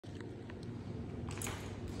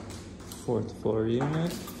fourth floor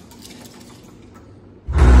unit.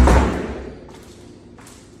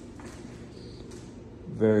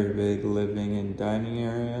 Very big living and dining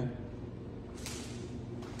area.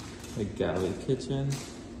 A galley kitchen.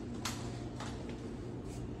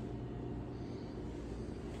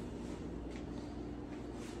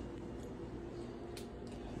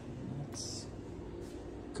 That's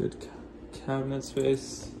good cabinet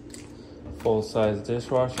space. Full-size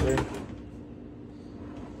dishwasher.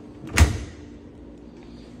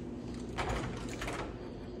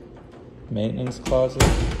 Maintenance closet.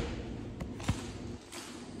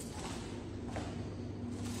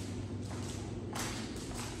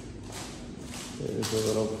 There's a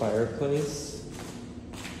little fireplace.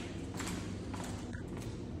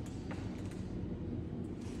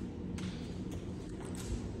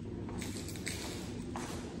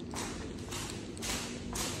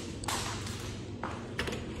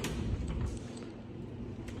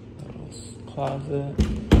 Little closet.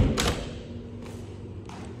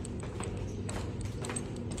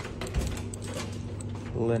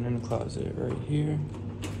 Linen closet right here.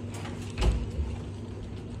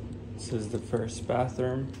 This is the first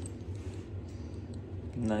bathroom.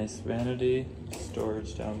 Nice vanity,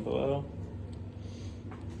 storage down below.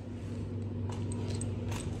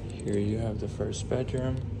 Here you have the first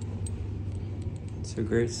bedroom. It's a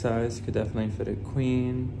great size, could definitely fit a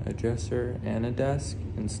queen, a dresser, and a desk,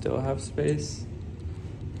 and still have space.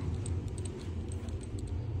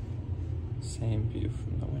 Same view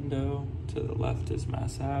from the window. To the left is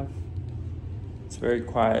Mass Ave. It's very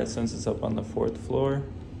quiet since it's up on the fourth floor.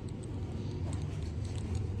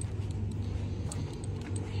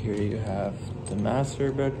 Here you have the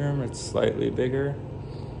master bedroom. It's slightly bigger.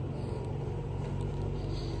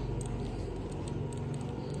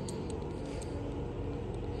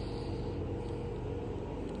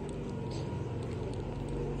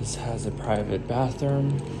 This has a private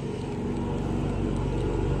bathroom.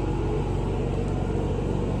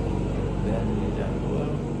 Vanity down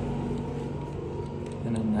below.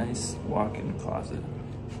 And a nice walk-in closet.